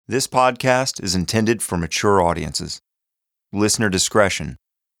This podcast is intended for mature audiences. Listener discretion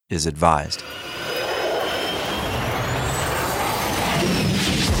is advised.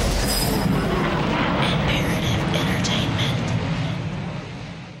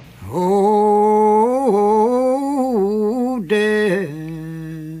 Oh,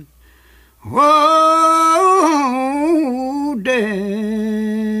 Dad. Oh, Dad.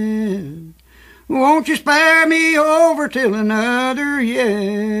 Won't you spare me over till another year?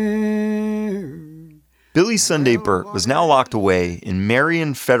 Billy Sunday Burt was now locked away in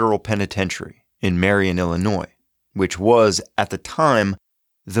Marion Federal Penitentiary in Marion, Illinois, which was, at the time,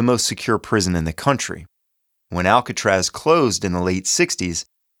 the most secure prison in the country. When Alcatraz closed in the late 60s,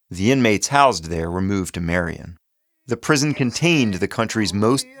 the inmates housed there were moved to Marion. The prison contained the country's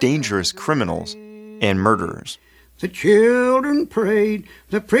most dangerous criminals and murderers. The children prayed,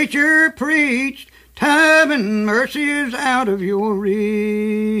 the preacher preached, time and mercy is out of your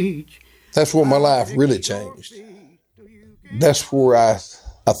reach. That's where my life really changed. That's where I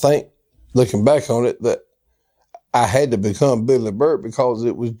think, looking back on it, that I had to become Billy Burt because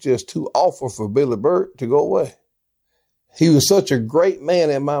it was just too awful for Billy Burt to go away. He was such a great man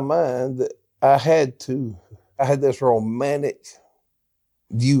in my mind that I had this romantic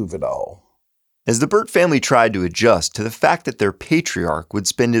view of it all. As the Burt family tried to adjust to the fact that their patriarch would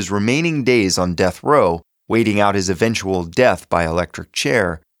spend his remaining days on death row, waiting out his eventual death by electric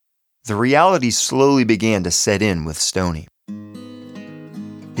chair, the reality slowly began to set in with Stoney.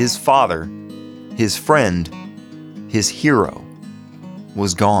 His father, his friend, his hero,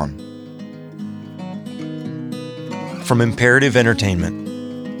 was gone. From Imperative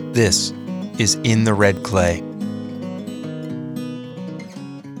Entertainment, this is In the Red Clay.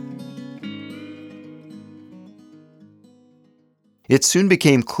 It soon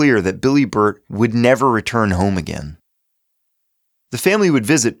became clear that Billy Burt would never return home again. The family would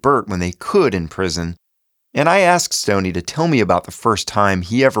visit Burt when they could in prison, and I asked Stoney to tell me about the first time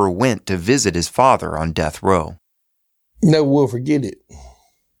he ever went to visit his father on death row. Never will forget it.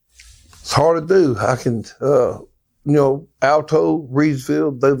 It's hard to do. I can, Alto,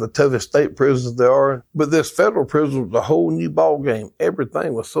 Reedsville, they're the toughest state prisons there are. But this federal prison was a whole new ball game.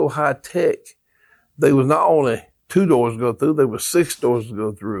 Everything was so high tech. There was not only 2 doors to go through, there was 6 doors to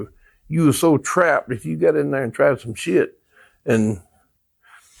go through. You were so trapped if you got in there and tried some shit. And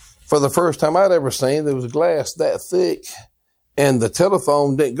for the first time I'd ever seen, there was glass that thick, and the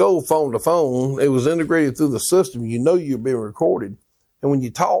telephone didn't go phone to phone. It was integrated through the system. You know you're being recorded. And when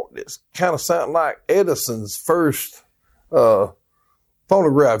you talked, it kind of sounded like Edison's first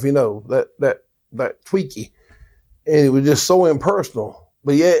phonograph, that tweaky. And it was just so impersonal.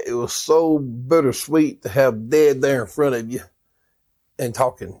 But yet it was so bittersweet to have Dad there in front of you and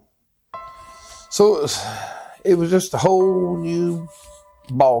talking. So it was just a whole new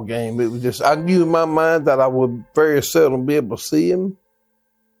ball game. It was just, I knew in my mind that I would very seldom be able to see him.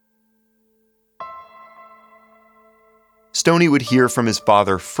 Stoney would hear from his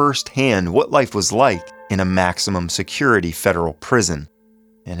father firsthand what life was like in a maximum security federal prison.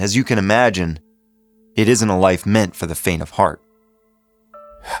 And as you can imagine, it isn't a life meant for the faint of heart.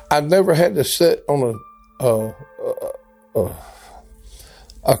 I've never had to sit on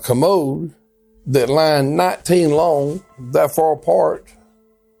a commode that lined 19 long, that far apart,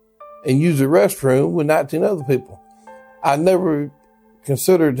 and use the restroom with 19 other people. I never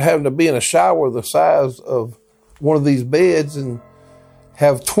considered having to be in a shower the size of one of these beds and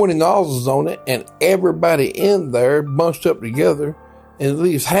have 20 nozzles on it and everybody in there bunched up together, and at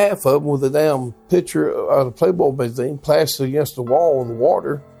least half of them with a damn picture of the Playboy magazine plastered against the wall with the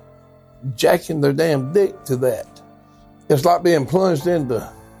water, jacking their damn dick to that. It's like being plunged into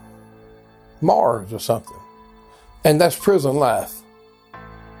Mars or something. And that's prison life.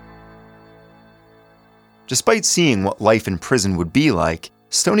 Despite seeing what life in prison would be like,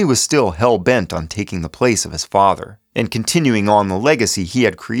 Stoney was still hell-bent on taking the place of his father and continuing on the legacy he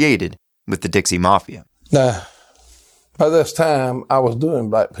had created with the Dixie Mafia. Now, by this time, I was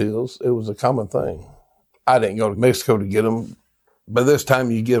doing black pills. It was a common thing. I didn't go to Mexico to get them. By this time,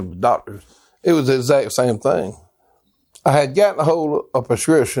 you get them to doctors. It was the exact same thing. I had gotten a hold of a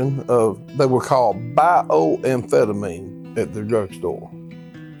prescription of, they were called bioamphetamine at the drugstore.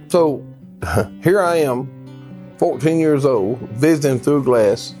 So here I am, 14 years old, visiting through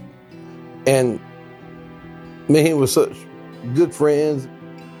glass, and me and him were such good friends.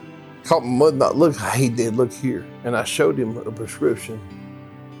 Caught my mother not look how he did, look here. And I showed him a prescription.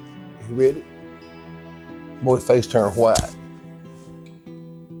 He read it. Boy's face turned white.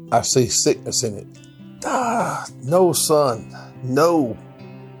 I see sickness in it. No, son. No.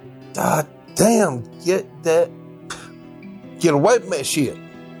 Damn, get away from that shit.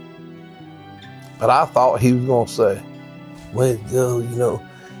 But I thought he was going to say, way to go,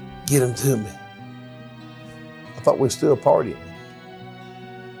 get him to me. I thought we were still partying.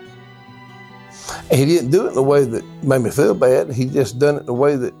 And he didn't do it in a way that made me feel bad. He just done it in a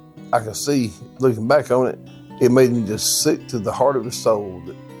way that I could see, looking back on it, it made me just sick to the heart of his soul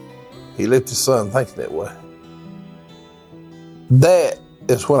that he left his son thinking that way. That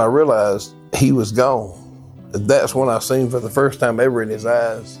is when I realized he was gone. That's when I seen for the first time ever in his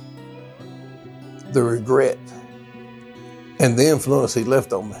eyes the regret and the influence he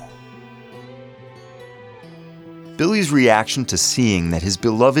left on me. Billy's reaction to seeing that his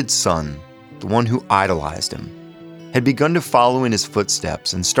beloved son, the one who idolized him, had begun to follow in his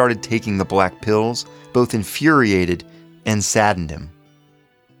footsteps and started taking the black pills, both infuriated and saddened him.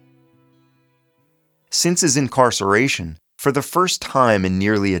 Since his incarceration, for the first time in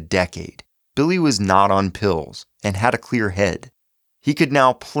nearly a decade, Billy was not on pills and had a clear head. He could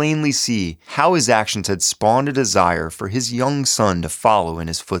now plainly see how his actions had spawned a desire for his young son to follow in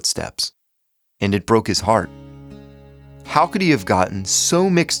his footsteps. And it broke his heart. How could he have gotten so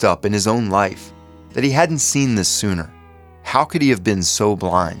mixed up in his own life that he hadn't seen this sooner? How could he have been so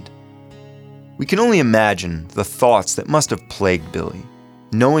blind? We can only imagine the thoughts that must have plagued Billy,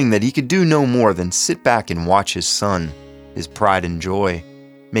 knowing that he could do no more than sit back and watch his son, his pride and joy,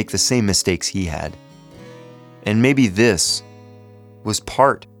 make the same mistakes he had. And maybe this was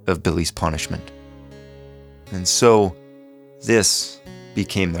part of Billy's punishment. And so, this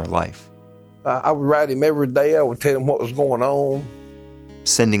became their life. I would write him every day. I would tell him what was going on.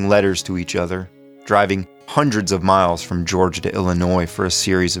 Sending letters to each other, driving hundreds of miles from Georgia to Illinois for a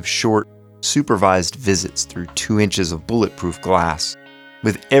series of short, supervised visits through 2 inches of bulletproof glass,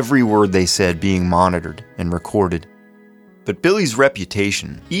 with every word they said being monitored and recorded. But Billy's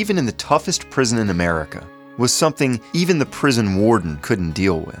reputation, even in the toughest prison in America, was something even the prison warden couldn't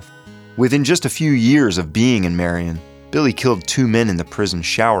deal with. Within just a few years of being in Marion, Billy killed 2 men in the prison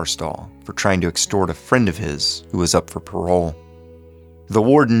shower stall for trying to extort a friend of his who was up for parole. The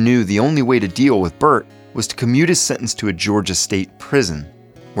warden knew the only way to deal with Bert was to commute his sentence to a Georgia state prison,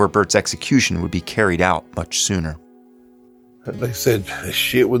 where Bert's execution would be carried out much sooner. They said,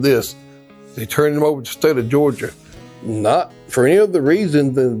 shit with this. They turned him over to the state of Georgia. Not for any other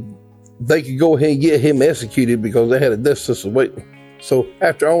reason than they could go ahead and get him executed because they had a death sentence waiting. So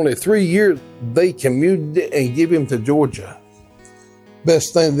after only 3 years, they commuted it and give him to Georgia.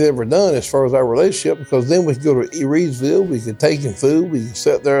 Best thing they ever done as far as our relationship, because then we could go to Reedsville, we could take him food, we could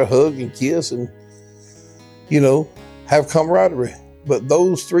sit there, hug and kiss and, have camaraderie. But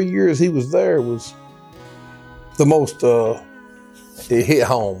those 3 years he was there was the most, it hit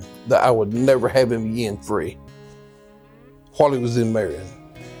home that I would never have him again free while he was in Marion.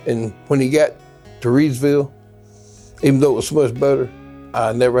 And when he got to Reedsville, even though it was so much better,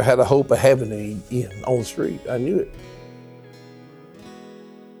 I never had a hope of having him again on the street. I knew it.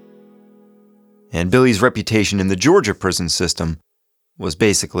 And Billy's reputation in the Georgia prison system was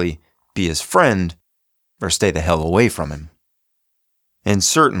basically be his friend or stay the hell away from him. And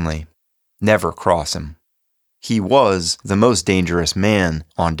certainly never cross him. He was the most dangerous man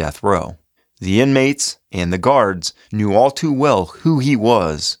on death row. The inmates and the guards knew all too well who he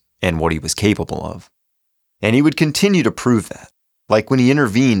was and what he was capable of. And he would continue to prove that, like when he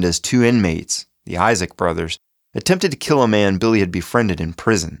intervened as 2 inmates, the Isaac brothers, attempted to kill a man Billy had befriended in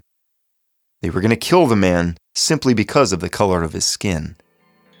prison. They were going to kill the man simply because of the color of his skin.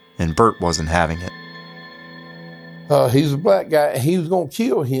 And Bert wasn't having it. He's a black guy, and he was going to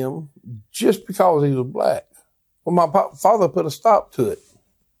kill him just because he was black. Well, my father put a stop to it.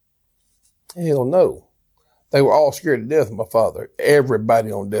 Hell no. They were all scared to death of my father.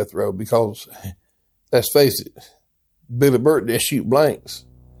 Everybody on death row, because, let's face it, Billy Burt didn't shoot blanks.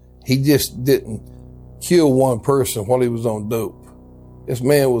 He just didn't kill one person while he was on dope. This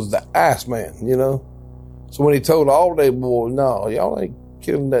man was the ice man, So when he told all day boys, no, y'all ain't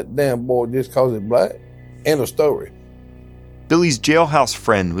killing that damn boy just because he's black. End of story. Billy's jailhouse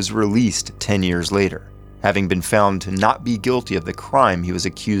friend was released 10 years later, having been found to not be guilty of the crime he was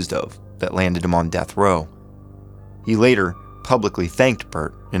accused of that landed him on death row. He later publicly thanked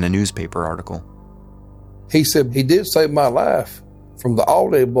Bert in a newspaper article. He said, he did save my life from the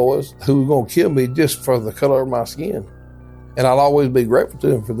all-day boys who were going to kill me just for the color of my skin. And I'll always be grateful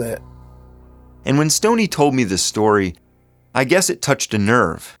to him for that. And when Stoney told me this story, I guess it touched a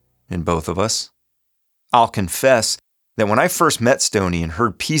nerve in both of us. I'll confess that when I first met Stoney and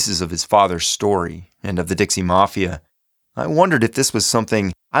heard pieces of his father's story and of the Dixie Mafia, I wondered if this was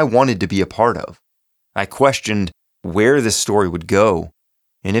something I wanted to be a part of. I questioned where this story would go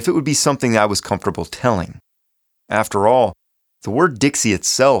and if it would be something I was comfortable telling. After all, The word Dixie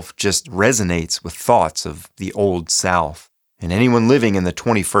itself just resonates with thoughts of the Old South, and anyone living in the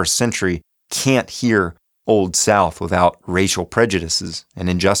 21st century can't hear Old South without racial prejudices and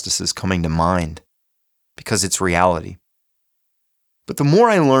injustices coming to mind, because it's reality. But the more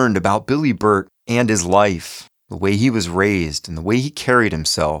I learned about Billy Burt and his life, the way he was raised and the way he carried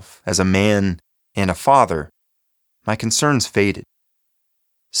himself as a man and a father, my concerns faded.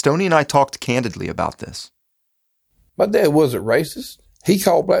 Stoney and I talked candidly about this. My dad wasn't racist. He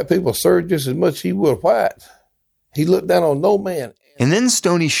called black people sir just as much as he would white. He looked down on no man. And then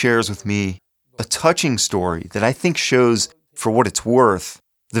Stoney shares with me a touching story that I think shows, for what it's worth,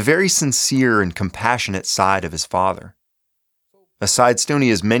 the very sincere and compassionate side of his father. A side Stoney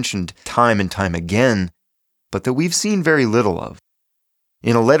has mentioned time and time again, but that we've seen very little of.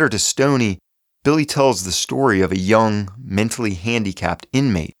 In a letter to Stoney, Billy tells the story of a young, mentally handicapped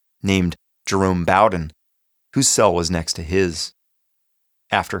inmate named Jerome Bowden, whose cell was next to his.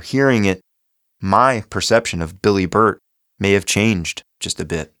 After hearing it, my perception of Billy Burt may have changed just a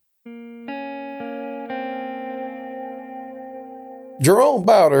bit. Jerome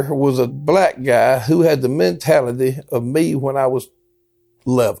Bowder was a black guy who had the mentality of me when I was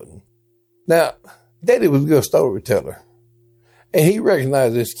 11. Now, Daddy was a good storyteller, and he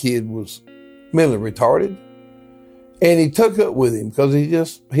recognized this kid was mentally retarded, and he took up with him because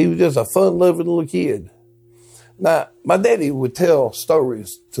he was just a fun-loving little kid. Now, my daddy would tell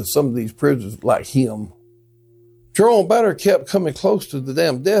stories to some of these prisoners like him. Jerome Bowder kept coming close to the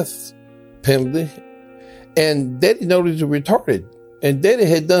damn death penalty, and Daddy noticed he was retarded. And Daddy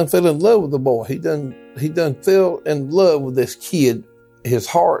had done fell in love with the boy. He done fell in love with this kid, his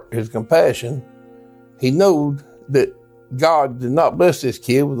heart, his compassion. He knew that God did not bless this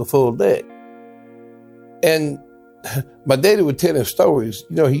kid with a full deck. And my daddy would tell him stories.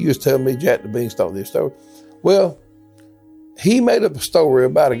 You know, he used to tell me Jack the Beanstalk this story. Well, he made up a story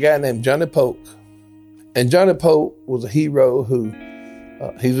about a guy named Johnny Polk. And Johnny Polk was a hero who,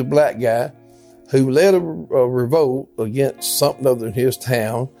 he's a black guy, who led a revolt against something other than his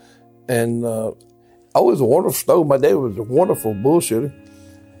town. And always a wonderful story. My dad was a wonderful bullshitter.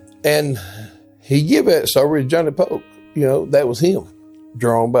 And he gave that story to Johnny Polk. You know, that was him,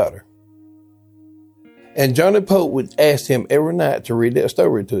 Jerome Bowder. And Johnny Polk would ask him every night to read that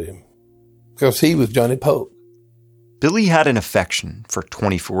story to him because he was Johnny Polk. Billy had an affection for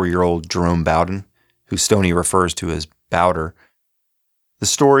 24-year-old Jerome Bowden, who Stoney refers to as Bowder. The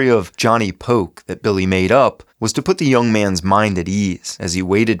story of Johnny Polk that Billy made up was to put the young man's mind at ease as he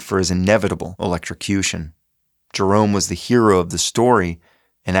waited for his inevitable electrocution. Jerome was the hero of the story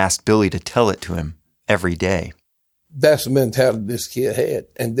and asked Billy to tell it to him every day. That's the mentality this kid had.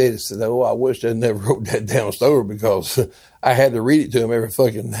 And Daddy said, oh, I wish I never wrote that damn story because I had to read it to him every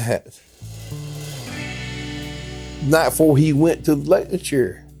fucking night. Night before he went to the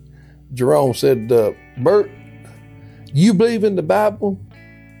lecture, Jerome said, Bert, you believe in the Bible?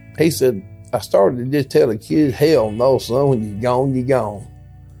 He said, I started to just tell the kid, hell no, son, when you're gone, you're gone.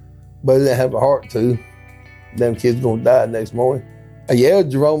 But I didn't have the heart to. Them kids going to die next morning. Yeah,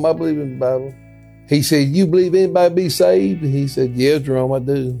 Jerome, I believe in the Bible. He said, you believe anybody be saved? He said, yeah, Jerome, I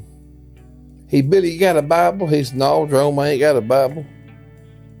do. He, Billy, you got a Bible? He said, no, Jerome, I ain't got a Bible.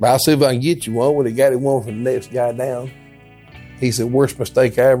 But I'll see if I can get you one. When he got him one from the next guy down. He said, worst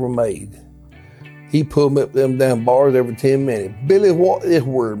mistake I ever made. He pulled me up them damn bars every 10 minutes. Billy, what this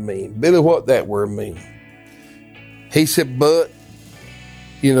word mean? Billy, what that word mean? He said, but,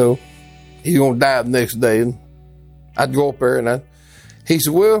 you know, he's going to die the next day. And I'd go up there and he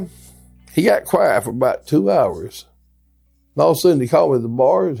said, well, he got quiet for about 2 hours. And all of a sudden he called me at the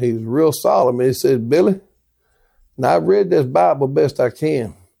bars. He was real solemn. And he said, Billy, now I've read this Bible best I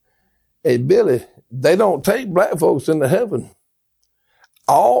can. Hey, Billy, they don't take black folks into heaven.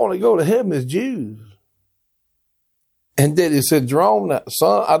 All that go to heaven is Jews. And then he said, Jerome,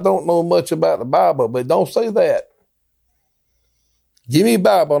 son, I don't know much about the Bible, but don't say that. Give me a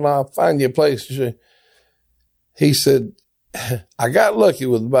Bible and I'll find you a place. He said, I got lucky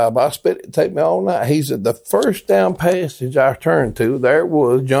with the Bible. I spent it take me all night. He said, the first down passage I turned to, there it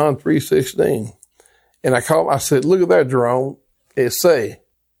was, John 3:16. And I said, look at that, Jerome. It say,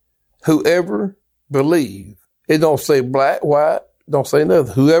 whoever believe. It don't say black, white, don't say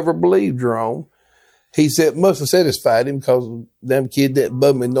nothing. Whoever believed, Jerome. He said, it must have satisfied him because them kid didn't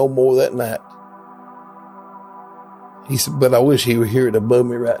bug me no more that night. He said, but I wish he were here to bug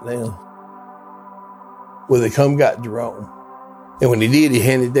me right now. Well, they come got Jerome. And when he did, he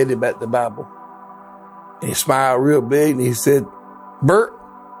handed Daddy back the Bible. And he smiled real big and he said, Bert,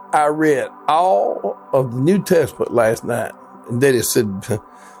 I read all of the New Testament last night. And Daddy said,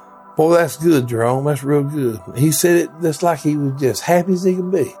 Boy, that's good, Jerome. That's real good. He said it just like he was just happy as he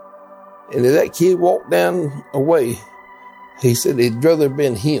could be. And if that kid walked down away, he said it'd rather have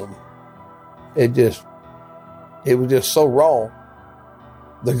been him. It was just so wrong.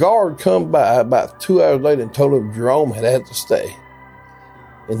 The guard come by about 2 hours later and told him Jerome had to stay.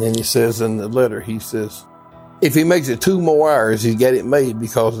 And then he says in the letter, he says, if he makes it 2 more hours, he's got it made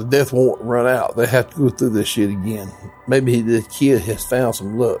because the death won't run out. They have to go through this shit again. Maybe the kid has found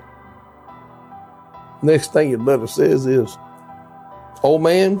some luck. Next thing the letter says is, old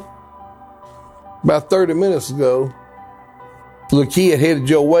man, about 30 minutes ago, the kid headed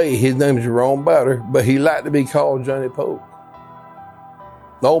your way. His name is Jerome Bowder, but he liked to be called Johnny Poke.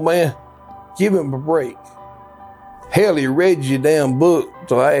 Old man, give him a break. Hell, he read your damn book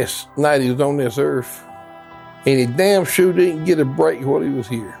the last night he was on this earth, and he damn sure didn't get a break while he was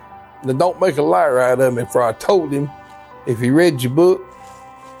here. Now, don't make a liar out of him, for I told him if he read your book,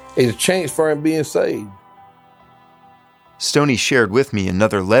 it's a chance for him being saved. Stoney shared with me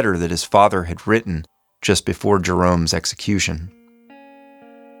another letter that his father had written just before Jerome's execution.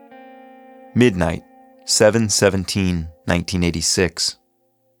 Midnight, 7/17/1986.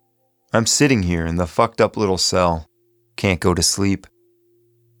 I'm sitting here in the fucked up little cell. Can't go to sleep.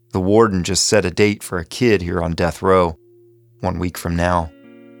 The warden just set a date for a kid here on death row, 1 week from now.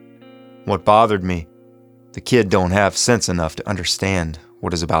 What bothered me, the kid don't have sense enough to understand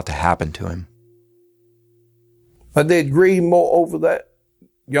what is about to happen to him. I did grieve more over that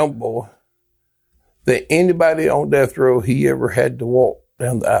young boy than anybody on death row he ever had to walk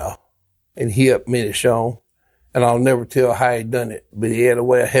down the aisle. And he helped me to Sean. And I'll never tell how he done it, but he had a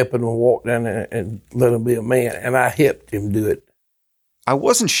way of helping him walk down there and let him be a man. And I helped him do it. I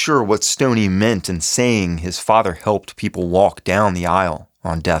wasn't sure what Stoney meant in saying his father helped people walk down the aisle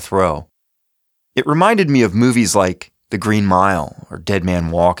on death row. It reminded me of movies like The Green Mile or Dead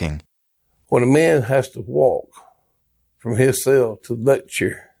Man Walking. When a man has to walk from his cell to the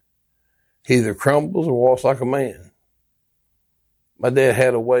lecture, he either crumbles or walks like a man. My dad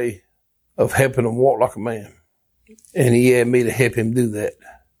had a way of helping him walk like a man, and he had me to help him do that.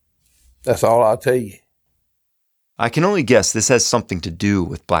 That's all I'll tell you. I can only guess this has something to do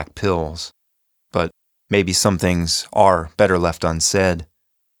with black pills, but maybe some things are better left unsaid.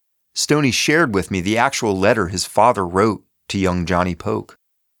 Stoney shared with me the actual letter his father wrote to young Johnny Poke.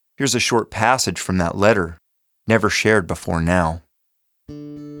 Here's a short passage from that letter, never shared before now.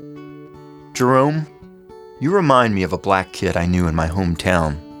 Jerome, you remind me of a black kid I knew in my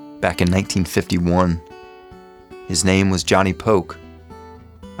hometown back in 1951. His name was Johnny Poke.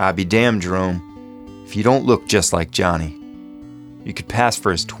 I be damned, Jerome, if you don't look just like Johnny. You could pass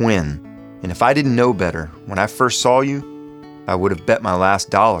for his twin, and if I didn't know better, when I first saw you, I would have bet my last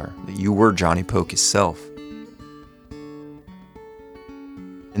dollar that you were Johnny Poke himself.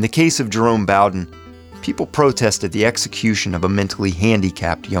 In the case of Jerome Bowden, people protested the execution of a mentally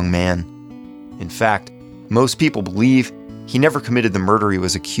handicapped young man. In fact, most people believe he never committed the murder he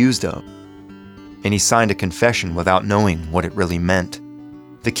was accused of, and he signed a confession without knowing what it really meant.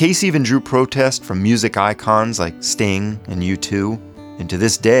 The case even drew protest from music icons like Sting and U2, and to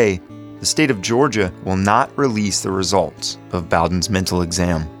this day, the state of Georgia will not release the results of Bowden's mental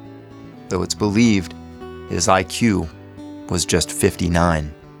exam, though it's believed his IQ was just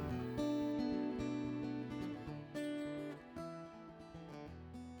 59.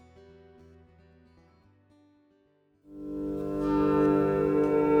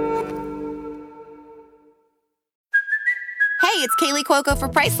 Hey, it's Kaylee Cuoco for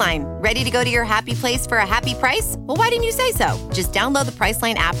Priceline. Ready to go to your happy place for a happy price? Well, why didn't you say so? Just download the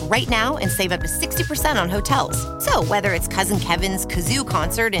Priceline app right now and save up to 60% on hotels. So whether it's Cousin Kevin's Kazoo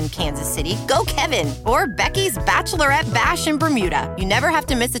Concert in Kansas City, go Kevin, or Becky's Bachelorette Bash in Bermuda, you never have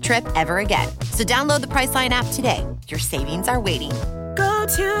to miss a trip ever again. So download the Priceline app today. Your savings are waiting. Go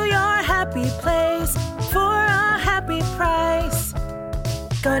to your happy place for a happy price.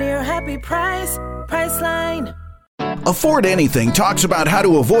 Go to your happy price, Priceline. Afford Anything talks about how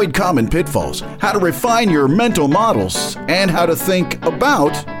to avoid common pitfalls, how to refine your mental models, and how to think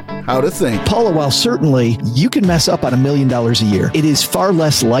about how to think. Paula, while certainly you can mess up on $1 million a year, it is far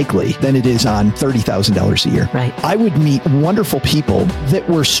less likely than it is on $30,000 a year. Right. I would meet wonderful people that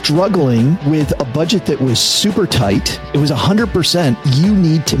were struggling with a budget that was super tight. It was 100% you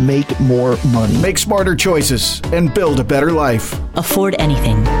need to make more money. Make smarter choices and build a better life. Afford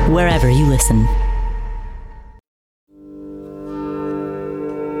Anything, wherever you listen.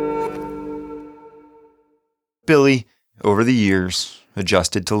 Billy, over the years,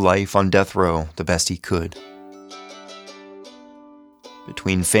 adjusted to life on death row the best he could.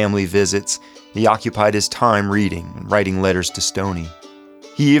 Between family visits, he occupied his time reading and writing letters to Stoney.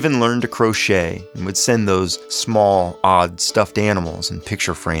 He even learned to crochet and would send those small, odd stuffed animals and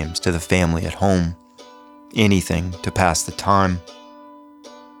picture frames to the family at home. Anything to pass the time.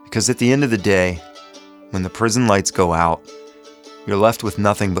 Because at the end of the day, when the prison lights go out, you're left with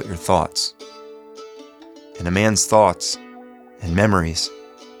nothing but your thoughts. And a man's thoughts and memories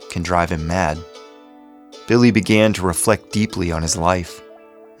can drive him mad. Billy began to reflect deeply on his life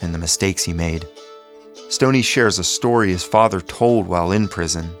and the mistakes he made. Stoney shares a story his father told while in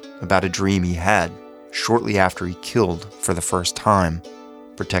prison about a dream he had shortly after he killed for the first time,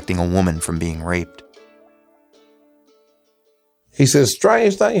 protecting a woman from being raped. He says,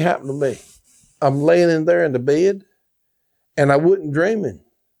 strange thing happened to me. I'm laying in there in the bed, and I wasn't dreaming.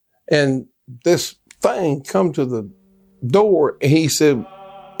 And this thing come to the door, and he said,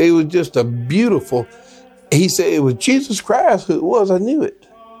 it was just a beautiful, he said, it was Jesus Christ who it was. I knew it.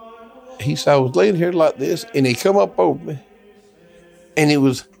 He said, I was laying here like this, and he come up over me, and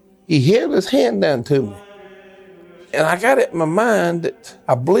he held his hand down to me. And I got it in my mind that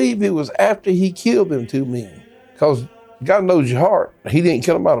I believe it was after he killed them two men, because God knows your heart. He didn't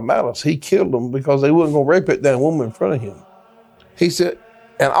kill them out of malice. He killed them because they wasn't going to rape that damn woman in front of him. He said,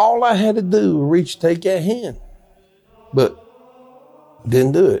 and all I had to do was reach to take that hand, but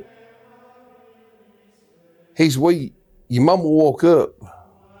didn't do it. He said, well, your mama woke up,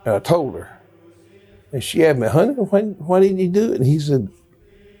 and I told her. And she asked me, honey, why didn't you do it? And he said,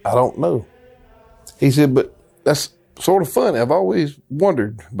 I don't know. He said, but that's sort of funny. I've always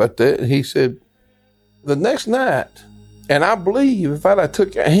wondered about that. And he said, the next night, and I believe if I'd have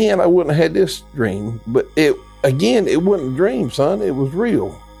took your hand, I wouldn't have had this dream. But it wasn't a dream, son. It was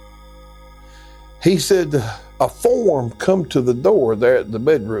real. He said, a form come to the door there at the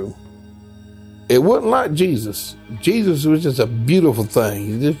bedroom. It wasn't like Jesus. Jesus was just a beautiful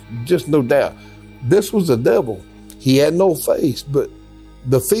thing, just no doubt. This was the devil. He had no face, but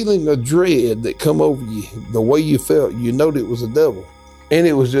the feeling of dread that come over you, the way you felt, you know that it was the devil. And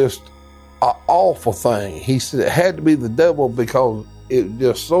it was just an awful thing. He said it had to be the devil because it was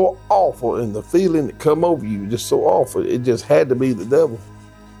just so awful, and the feeling that come over you just so awful. It just had to be the devil.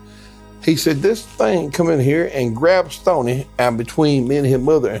 He said this thing come in here and grabbed Stoney and between me and his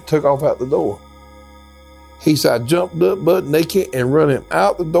mother and took off out the door. He said, I jumped up butt naked and run him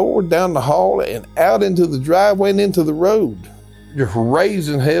out the door, down the hall, and out into the driveway and into the road. Just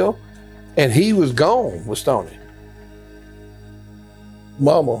raising hell. And he was gone with Stoney.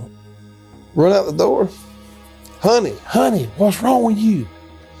 Mama, run out the door. Honey, what's wrong with you?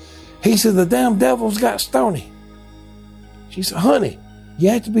 He said, the damn devil's got Stoney. She said, honey, you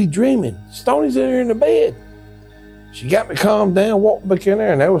have to be dreaming. Stoney's in there in the bed. She got me calmed down, walked back in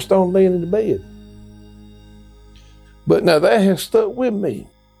there, and there was Stoney laying in the bed. But now that has stuck with me,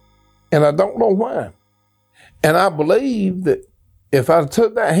 and I don't know why. And I believe that if I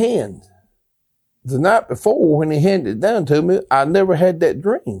took that hand the night before when he handed it down to me, I never had that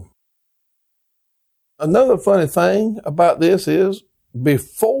dream. Another funny thing about this is,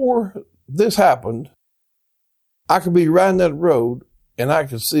 before this happened, I could be riding down the road and I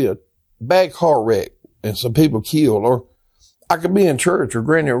could see a bad car wreck and some people killed, or I could be in church or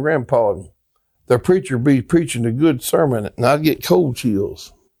granny or grandpa and the preacher be preaching a good sermon and I'd get cold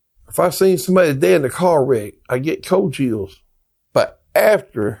chills. If I seen somebody dead in a car wreck, I'd get cold chills. But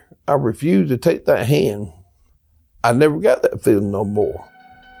after I refused to take that hand, I never got that feeling no more.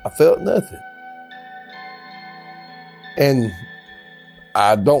 I felt nothing. And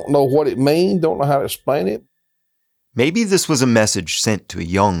I don't know what it means, don't know how to explain it. Maybe this was a message sent to a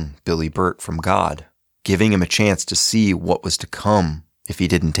young Billy Burt from God, giving him a chance to see what was to come if he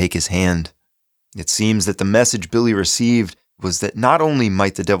didn't take his hand. It seems that the message Billy received was that not only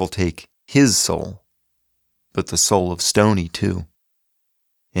might the devil take his soul, but the soul of Stoney too.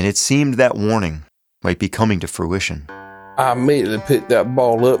 And it seemed that warning might be coming to fruition. I immediately picked that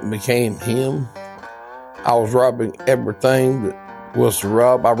ball up and became him. I was robbing everything that was to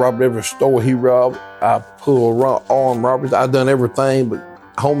rob. I robbed every store he robbed. I pulled armed robberies. I done everything but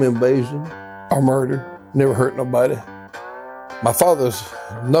home invasion or murder. Never hurt nobody. My father's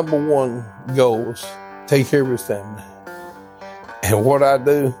number one goal was take care of his family. And what I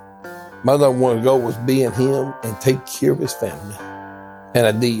do, my number one goal was being him and take care of his family. And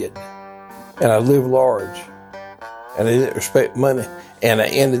I did. And I lived large. And I didn't respect money. And I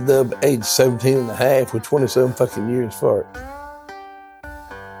ended up at age 17 and a half with 27 fucking years for it.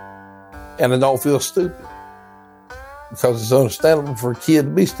 And I don't feel stupid. Because it's understandable for a kid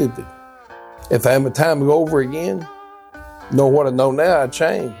to be stupid. If I had my time to go over again, know what I know now, I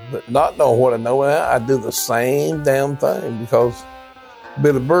change. But not know what I know now, I do the same damn thing. Because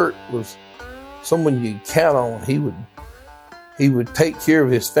Billy Burt was someone you count on. He He would take care of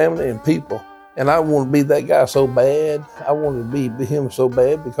his family and people. And I want to be that guy so bad. I want to be him so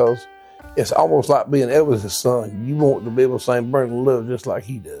bad because it's almost like being Elvis's son. You want to be able to sing Burning Love just like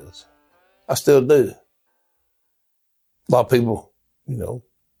he does. I still do. A lot of people,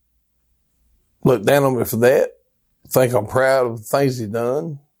 look down on me for that, think I'm proud of the things he's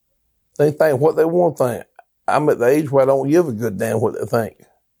done. They think what they want to think. I'm at the age where I don't give a good damn what they think.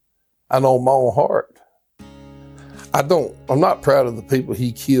 I know my own heart. I'm not proud of the people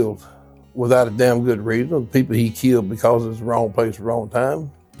he killed without a damn good reason, the people he killed because it's the wrong place, wrong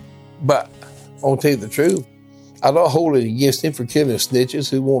time. But I'll tell you the truth. I don't hold it against him for killing snitches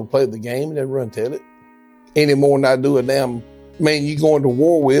who want to play the game and then run tell it. Any more than I do a damn man you going to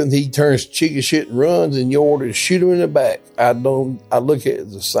war with and he turns chicken shit and runs and you order to shoot him in the back. I look at it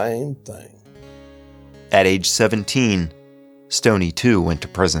as the same thing. At age 17, Stoney too went to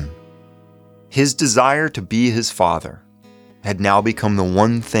prison. His desire to be his father had now become the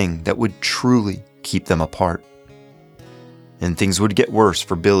one thing that would truly keep them apart. And things would get worse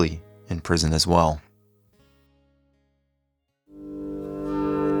for Billy in prison as well.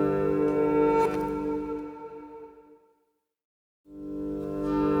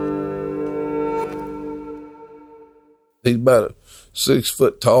 He's about 6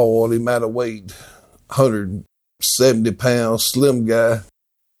 foot tall. He might have weighed 170 pounds, slim guy.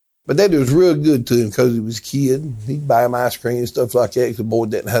 But Daddy was real good to him because he was a kid. He'd buy him ice cream and stuff like that because the boy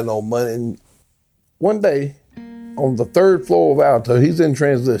didn't have no money. And one day, on the 3rd floor of Alto, he's in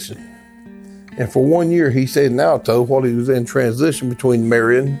transition. And for 1 year, he stayed in Alto while he was in transition between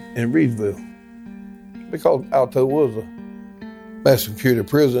Marion and Reedsville. Because Alto was a maximum security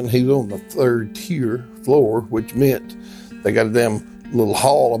prison, he was on the 3rd tier floor, which meant they got a damn little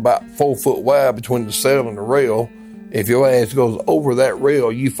hall about 4 foot wide between the cell and the rail. If your ass goes over that rail,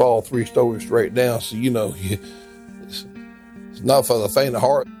 you fall 3 stories straight down. So, it's not for the faint of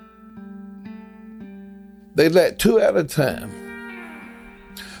heart. They let 2 at a time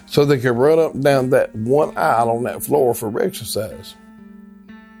so they could run up and down that one aisle on that floor for exercise.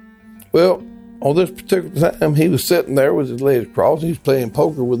 Well, on this particular time, he was sitting there with his legs crossed. He was playing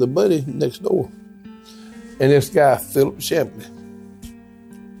poker with a buddy next door. And this guy, Philip Shapley,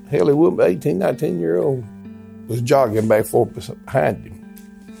 hell, he would be 18, 19-year-old, was jogging back forth behind him.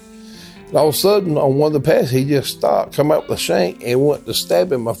 And all of a sudden, on one of the passes, he just stopped, come up with a shank, and went to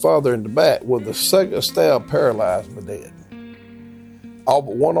stabbing my father in the back. With the second stab, paralyzed my dad. All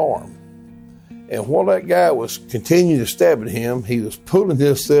but one arm. And while that guy was continuing to stab at him, he was pulling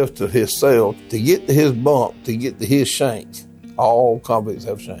himself to his cell to get to his bunk, to get to his shank. All convicts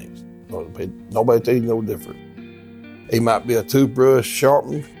have shanks. Nobody tell you no different. It might be a toothbrush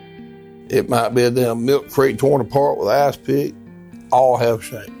sharpened. It might be a damn milk crate torn apart with an ice pick. All have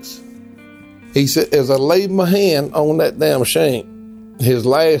shanks. He said, as I laid my hand on that damn shank, his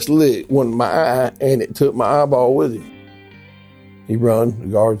last lick went in my eye, and it took my eyeball with him. He run. The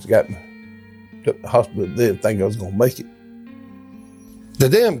guards got me. Took the hospital. They didn't think I was going to make it. The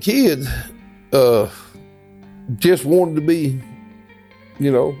damn kid just wanted to be,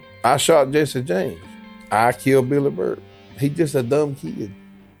 I shot Jesse James. I killed Billy Burt. He's just a dumb kid.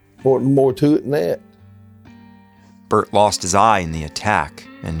 More to it than that. Burt lost his eye in the attack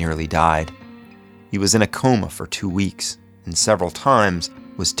and nearly died. He was in a coma for 2 weeks and several times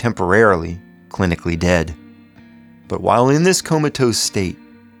was temporarily clinically dead. But while in this comatose state,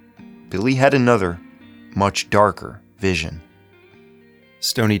 Billy had another, much darker vision.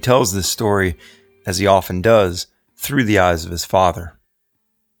 Stoney tells this story, as he often does, through the eyes of his father.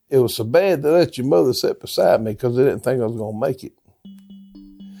 It was so bad they let your mother sit beside me because they didn't think I was going to make it.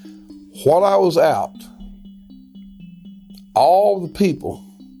 While I was out, all the people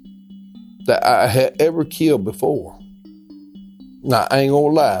that I had ever killed before, now I ain't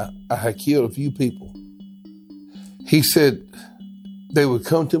gonna lie, I had killed a few people. He said they would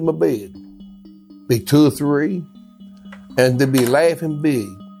come to my bed, be 2 or 3, and they'd be laughing big.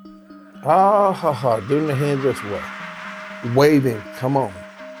 Ah, ha, ha, doing the hands this way. Waving, come on.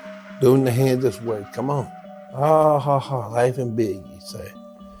 Doing the hands this way, come on. Ah, ha, ha, laughing big, he said.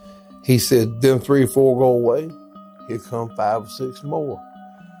 He said, them 3 or 4 go away. Here come 5 or 6 more.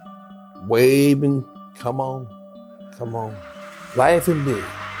 Waving, come on, come on. Laughing big.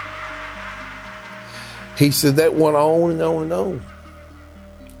 He said that went on and on and on.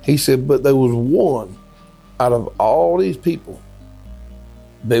 He said, but there was one out of all these people,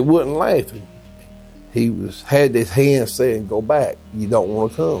 they wasn't laughing. He had his hand saying, go back, you don't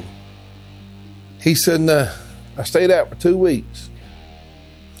want to come. He said, nah, I stayed out for 2 weeks.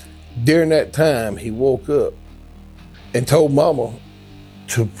 During that time, he woke up and told Mama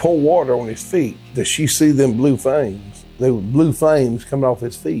to pour water on his feet that she see them blue fangs there were blue flames coming off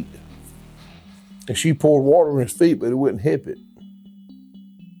his feet. And she poured water on his feet, but it wouldn't hit it.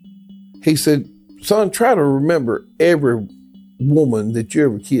 He said, son, try to remember every woman that you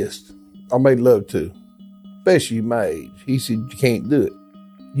ever kissed or made love to, especially my age. He said, you can't do it.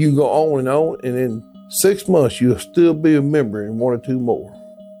 You can go on, and in 6 months, you'll still be remembering 1 or 2 more.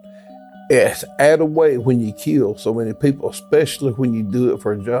 It's add away when you kill so many people, especially when you do it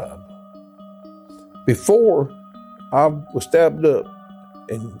for a job. Before I was stabbed up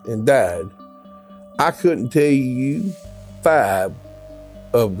and died, I couldn't tell you 5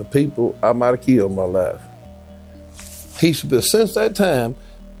 of the people I might have killed in my life. He said, but since that time,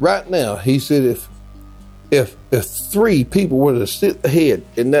 right now, he said, if 3 people were to sit the head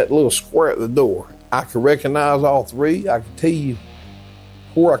in that little square at the door, I could recognize all 3. I could tell you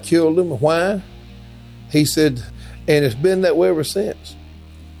where I killed them and why. He said, and it's been that way ever since.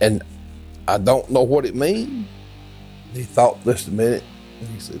 And I don't know what it means. He thought just a minute. And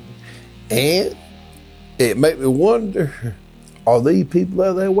he said, and it made me wonder, are these people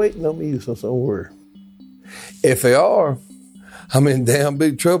out there waiting on me somewhere? If they are, I'm in damn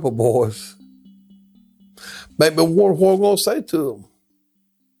big trouble, boys. Make me wonder what I'm going to say to them.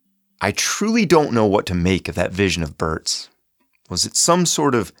 I truly don't know what to make of that vision of Bert's. Was it some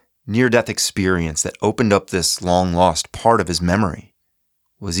sort of near-death experience that opened up this long-lost part of his memory?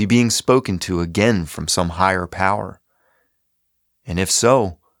 Was he being spoken to again from some higher power? And if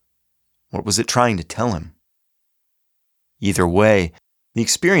so, what was it trying to tell him? Either way, the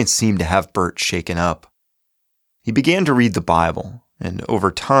experience seemed to have Bert shaken up. He began to read the Bible, and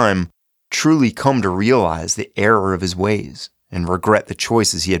over time, truly come to realize the error of his ways and regret the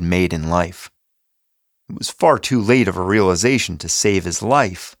choices he had made in life. It was far too late of a realization to save his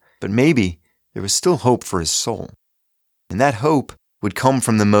life, but maybe there was still hope for his soul. And that hope would come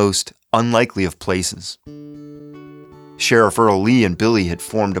from the most unlikely of places. Sheriff Earl Lee and Billy had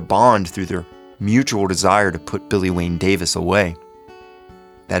formed a bond through their mutual desire to put Billy Wayne Davis away.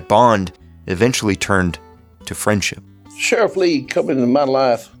 That bond eventually turned to friendship. Sheriff Lee coming into my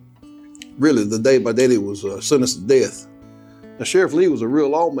life, really the day my daddy was sentenced to death. Now, Sheriff Lee was a real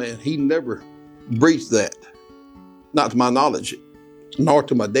lawman. He never breached that, not to my knowledge, nor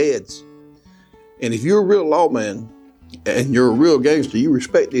to my dad's. And if you're a real lawman and you're a real gangster, you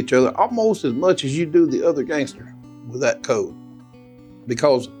respect each other almost as much as you do the other gangster with that code.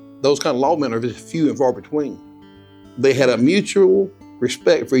 Because those kind of lawmen are just few and far between. They had a mutual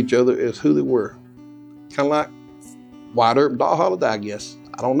respect for each other as who they were. Kind of like Wyatt Earp and Doc Holliday, I guess.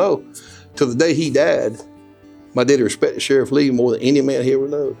 I don't know. Till the day he died, my daddy respected Sheriff Lee more than any man he ever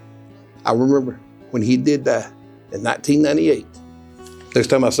known. I remember when he did die in 1998. Next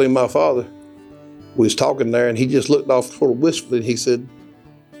time I seen my father, we was talking there, and he just looked off sort of wistfully, and he said,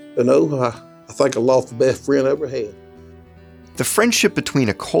 you know, I think I lost the best friend I ever had. The friendship between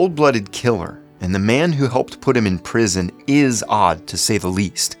a cold-blooded killer and the man who helped put him in prison is odd, to say the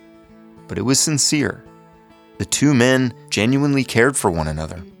least. But it was sincere. The 2 men genuinely cared for one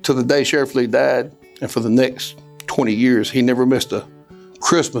another. Till the day Sheriff Lee died, and for the next 20 years, he never missed a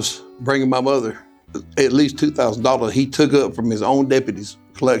Christmas bringing my mother at least $2,000 he took up from his own deputies'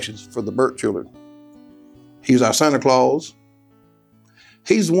 collections for the Burt children. He was our Santa Claus.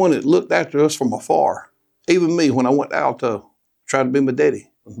 He's the one that looked after us from afar. Even me, when I went to Alto, tried to be my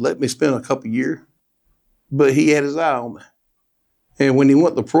daddy, let me spend a couple years, but he had his eye on me. And when he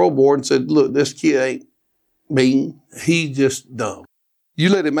went to the parole board and said, look, this kid ain't mean, he's just dumb. You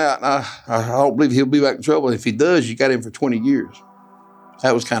let him out, and I don't believe he'll be back in trouble. If he does, you got him for 20 years.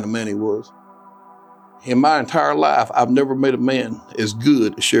 That was the kind of man he was. In my entire life, I've never met a man as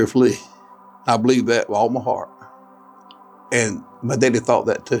good as Sheriff Lee. I believe that with all my heart. And my daddy thought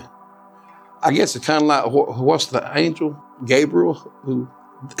that too. I guess it's kind of like, what's the angel? Gabriel?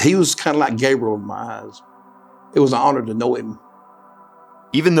 He was kind of like Gabriel in my eyes. It was an honor to know him.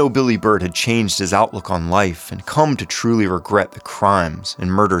 Even though Billy Burt had changed his outlook on life and come to truly regret the crimes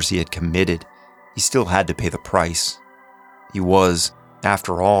and murders he had committed, he still had to pay the price. He was,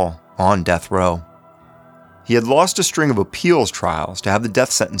 after all, on death row. He had lost a string of appeals trials to have the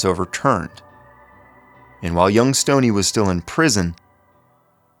death sentence overturned. And while young Stoney was still in prison,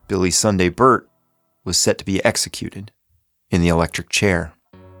 Billy Sunday Burt was set to be executed in the electric chair.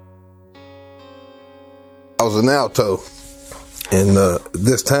 I was in Alto, and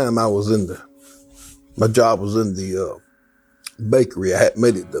this time I was my job was in the bakery. I hadn't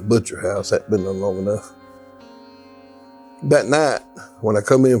made it to the butcher house. Hadn't been there long enough. That night, when I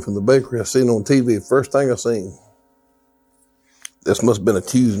come in from the bakery, I seen on TV, the first thing I seen, this must have been a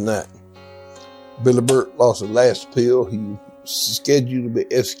Tuesday night. Billy Burt lost his last appeal. He was scheduled to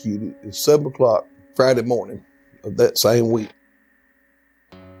be executed at 7 o'clock Friday morning of that same week.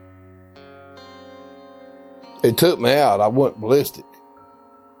 It took me out. I went ballistic.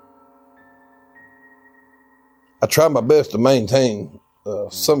 I tried my best to maintain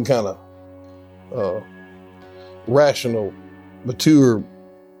some kind of rational, mature,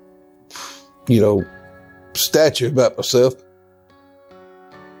 stature about myself.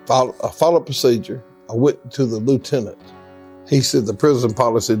 I followed procedure. I went to the lieutenant. He said the prison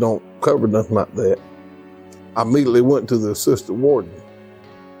policy don't cover nothing like that. I immediately went to the assistant warden.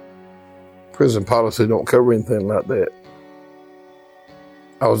 Prison policy don't cover anything like that.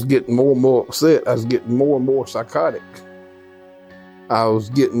 I was getting more and more upset. I was getting more and more psychotic. I was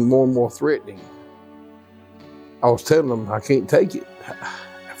getting more and more threatening. I was telling them I can't take it.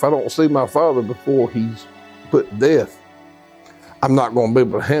 If I don't see my father before he's put to death, I'm not going to be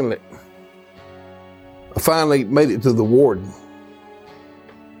able to handle it. I finally made it to the warden.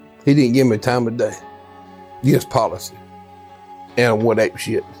 He didn't give me time of day. Just policy. And I went ape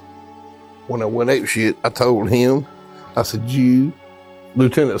shit. When I went ape shit, I told him, I said, you,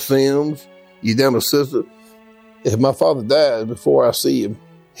 Lieutenant Sims, you damn assistant, if my father dies before I see him,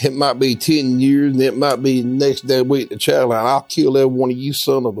 it might be 10 years, and it might be next day week the child line. I'll kill every one of you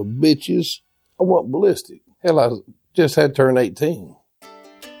son of a bitches. I went ballistic. Hell, I just had turned 18.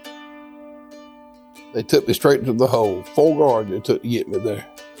 They took me straight to the hole. 4 guards they took to get me there.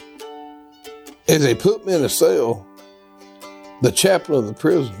 As they put me in a cell, the chaplain of the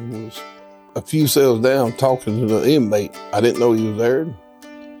prison was a few cells down talking to the inmate. I didn't know he was there.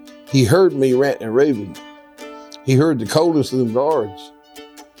 He heard me ranting and raving. He heard the coldest of them guards.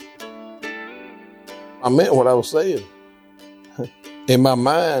 I meant what I was saying. In my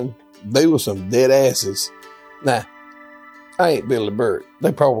mind, they were some dead asses. Nah, I ain't Billy Bird.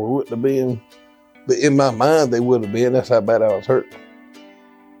 They probably wouldn't have been, but in my mind, they would have been. That's how bad I was hurt.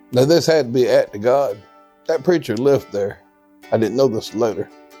 Now, this had to be an act of God. That preacher left there. I didn't know this later.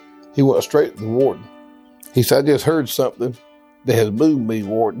 He went straight to the warden. He said, I just heard something that has moved me,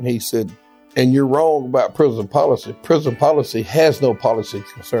 warden. He said, and you're wrong about prison policy. Prison policy has no policy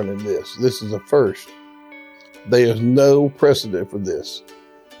concerning this. This is a first. There is no precedent for this.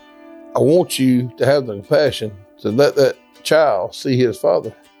 I want you to have the compassion to let that child see his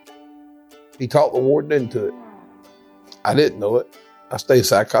father. He talked the warden into it. I didn't know it. I stayed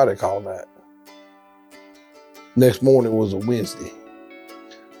psychotic all night. Next morning was a Wednesday.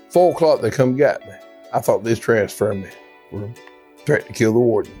 4 o'clock, they come got me. I thought they'd transfer me. Threatened to kill the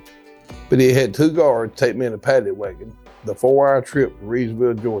warden. But he had 2 guards take me in a paddy wagon, the 4-hour trip to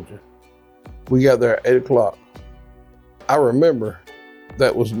Reedsville, Georgia. We got there at 8 o'clock. I remember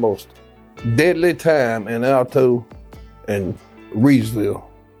that was the most deadly time in Alto and Reedsville.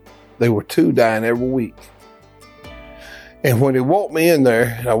 There were 2 dying every week. And when they walked me in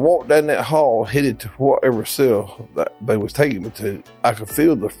there, and I walked down that hall, headed to whatever cell that they was taking me to, I could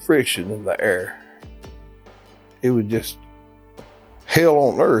feel the friction in the air. It was just hell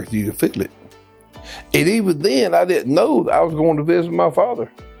on earth. You could feel it. And even then, I didn't know that I was going to visit my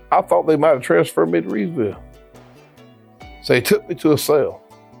father. I thought they might have transferred me to Reedsville. So they took me to a cell.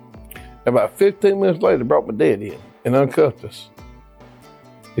 About 15 minutes later, they brought my dad in and uncuffed us.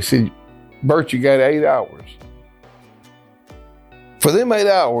 He said, Bert, you got 8 hours. For them 8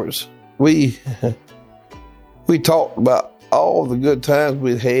 hours, we talked about all the good times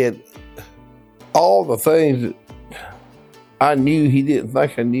we'd had, all the things that I knew he didn't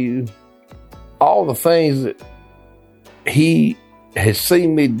think I knew, all the things that he had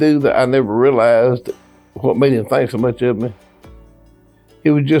seen me do that I never realized what made him think so much of me. It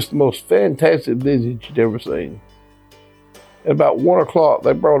was just the most fantastic visit you'd ever seen. At about 1 o'clock,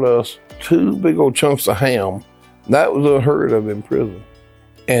 they brought us 2 big old chunks of ham. That was unheard of in prison.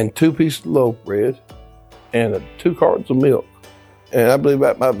 And 2 pieces of loaf bread and 2 cartons of milk. And I believe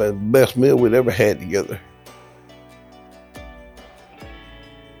that might be the best meal we'd ever had together.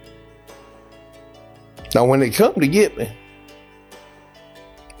 Now, when they come to get me,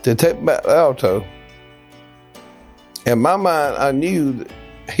 to take me back to Alto, in my mind, I knew that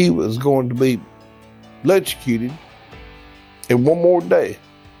he was going to be electrocuted in 1 more day.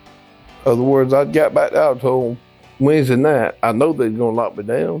 In other words, I got back to Alto Wednesday night. I know they was going to lock me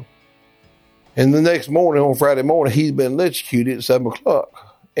down. And the next morning, on Friday morning, he's been electrocuted at 7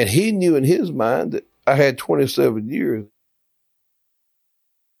 o'clock. And he knew in his mind that I had 27 years.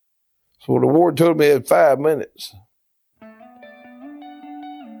 So the warden told me I had 5 minutes.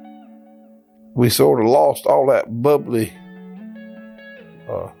 We sort of lost all that bubbly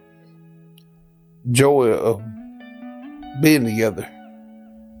joy of being together.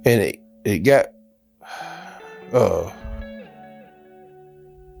 And it got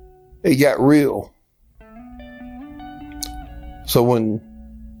real. So when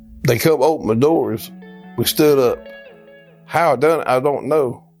they come open the doors, we stood up. How I done it, I don't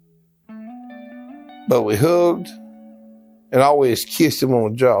know. But we hugged and I always kissed him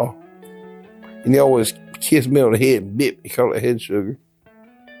on the jaw. And he always kissed me on the head and bit me, called it head sugar.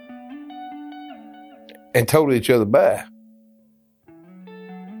 And told each other bye.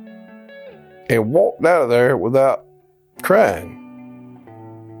 And walked out of there without crying.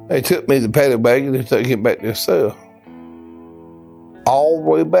 They took me to the paddy wagon and took him back to the cell. All the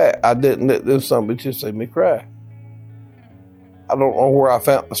way back, I didn't let them son of a bitches see me cry. I don't know where I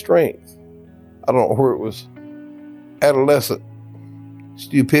found the strength. I don't know where it was adolescent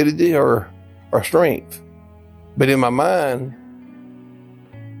stupidity or strength. But in my mind,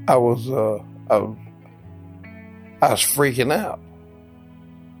 I was freaking out.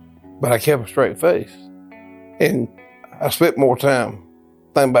 But I kept a straight face. And I spent more time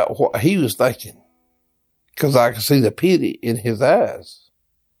thinking about what he was thinking. Because I could see the pity in his eyes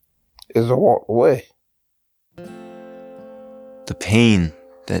as I walked away. The pain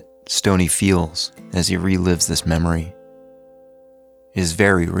that Stoney feels as he relives this memory is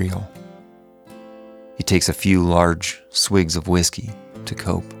very real. He takes a few large swigs of whiskey to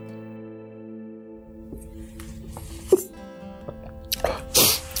cope.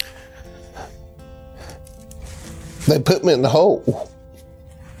 They put me in the hole.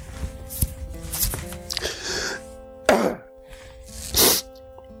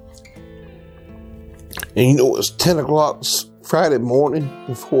 And you know, it was 10 o'clock Friday morning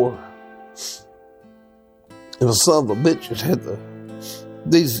before. And the son of a bitch just had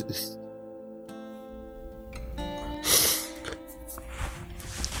these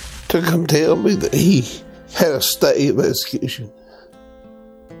to come tell me that he had a stay of execution.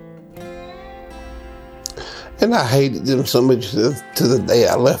 And I hated them so much to the day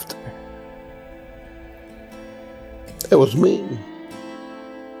I left them. It was mean.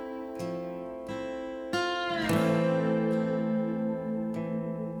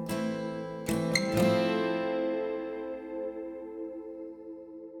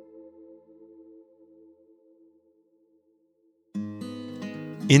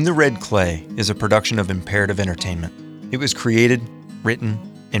 In the Red Clay is a production of Imperative Entertainment. It was created, written,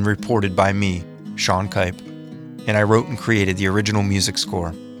 and reported by me, Sean Kipe, and I wrote and created the original music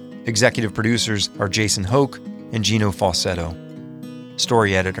score. Executive producers are Jason Hoke and Gino Falsetto.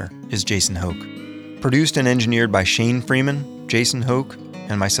 Story editor is Jason Hoke. Produced and engineered by Shane Freeman, Jason Hoke,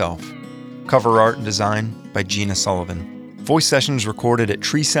 and myself. Cover art and design by Gina Sullivan. Voice sessions recorded at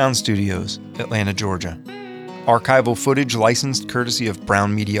Tree Sound Studios, Atlanta, Georgia. Archival footage licensed courtesy of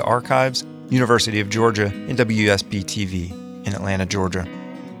Brown Media Archives, University of Georgia, and WSB-TV in Atlanta, Georgia.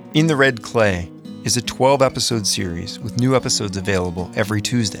 In the Red Clay is a 12-episode series with new episodes available every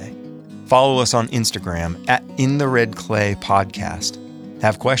Tuesday. Follow us on Instagram at InTheRedClayPodcast.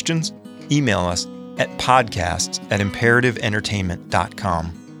 Have questions? Email us at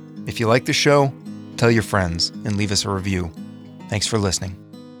podcasts@imperativeentertainment.com. If you like the show, tell your friends and leave us a review. Thanks for listening.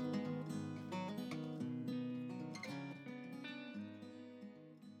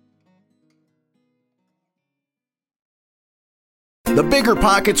 The Bigger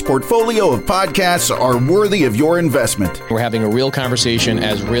Pockets portfolio of podcasts are worthy of your investment. We're having a real conversation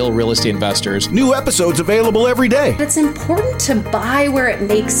as real estate investors. New episodes available every day. It's important to buy where it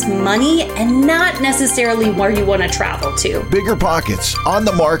makes money and not necessarily where you want to travel to. Bigger Pockets, On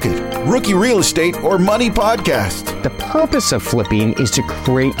the Market, Rookie Real Estate, or Money Podcast. The purpose of flipping is to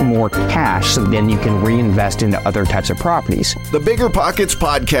create more cash so then you can reinvest into other types of properties. The Bigger Pockets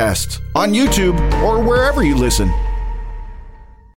Podcast on YouTube or wherever you listen.